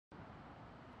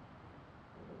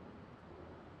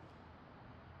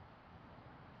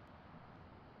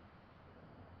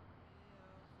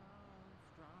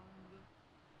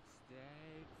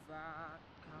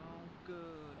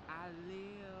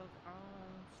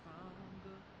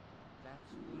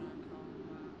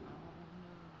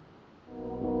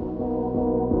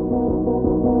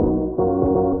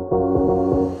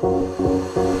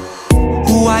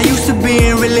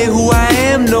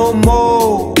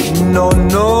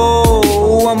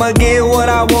I'ma get what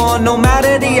I want, no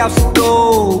matter the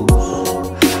obstacles.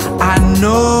 I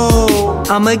know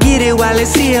I'ma get it while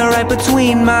it's here, right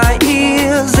between my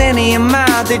ears. Any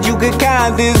amount that you could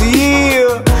count this year.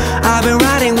 I've been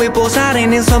riding with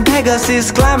Poseidon in some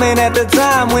Pegasus, climbing at the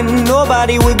time when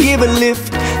nobody would give a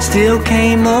lift. Still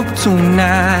came up too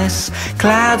nice.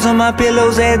 Clouds on my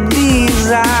pillows at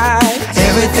these eyes.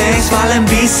 Everything's falling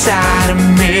beside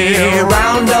me.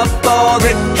 Round up all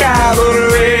the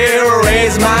cavalry.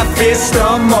 Raise my fist,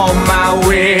 I'm on my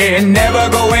way. Never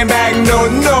going back, no,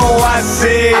 no, I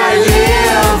say I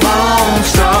live on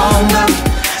stronger.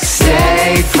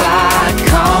 Stay fight,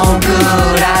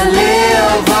 conquered. I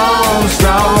live on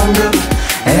stronger.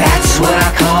 That's what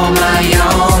I call my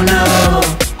honor.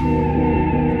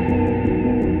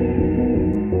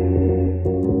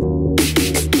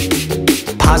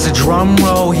 Pause the drum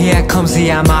roll, here comes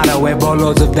the Armada with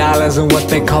boatloads of dollars and what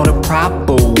they call the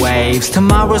proper waves.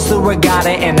 Tomorrow's the regatta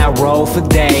and I roll for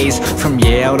days. From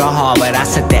Yale to Harvard, I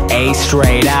set the A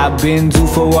straight. I've been due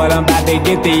for what I'm about to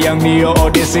get. The young Neo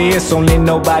Odysseus, only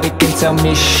nobody can tell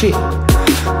me shit.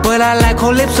 But I like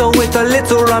Calypso with a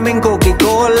little rum and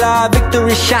Coca-Cola.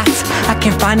 Victory shots, I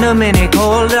can't find them any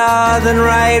colder than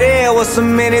right here. What's a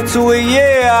minute to a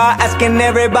year? Asking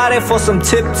everybody for some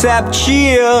tip-tap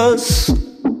cheers.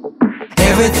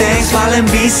 Everything's falling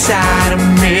beside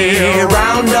me.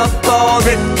 Round up all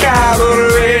the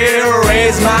cavalry.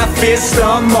 Raise my fist,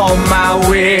 I'm on my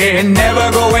way. Never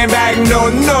going back, no,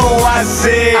 no, I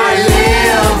say I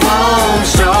live on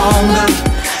stronger.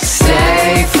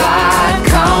 Stay fight,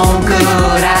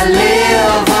 conquered. I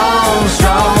live on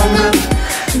stronger.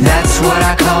 That's what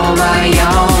I call my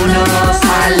honor.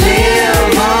 I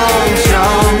live on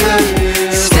stronger.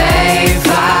 Stay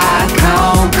fight,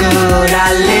 conquered. I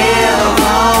live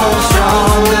on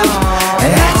stronger.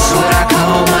 That's what I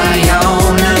call my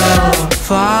honor.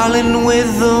 Falling with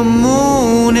the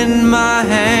moon in my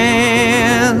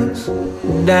hands.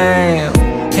 Damn,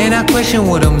 and I question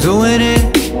what I'm doing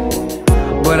it,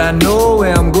 but I know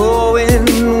where I'm going.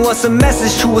 What's a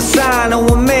message to a sign, or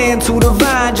a man to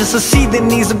divine? Just a seed that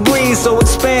needs to breathe, so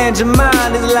expand your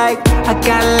mind. It's like I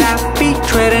got light feet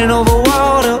treading over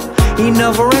water.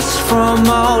 Enough rest from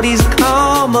all these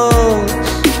commas.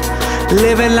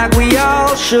 Living like we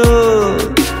all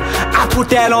should. I put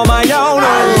that on my own.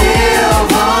 I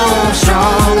live on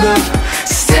stronger.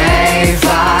 Stay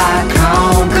fight,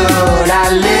 conquered. I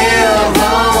live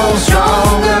on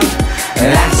stronger.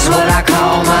 That's what I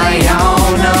call my own.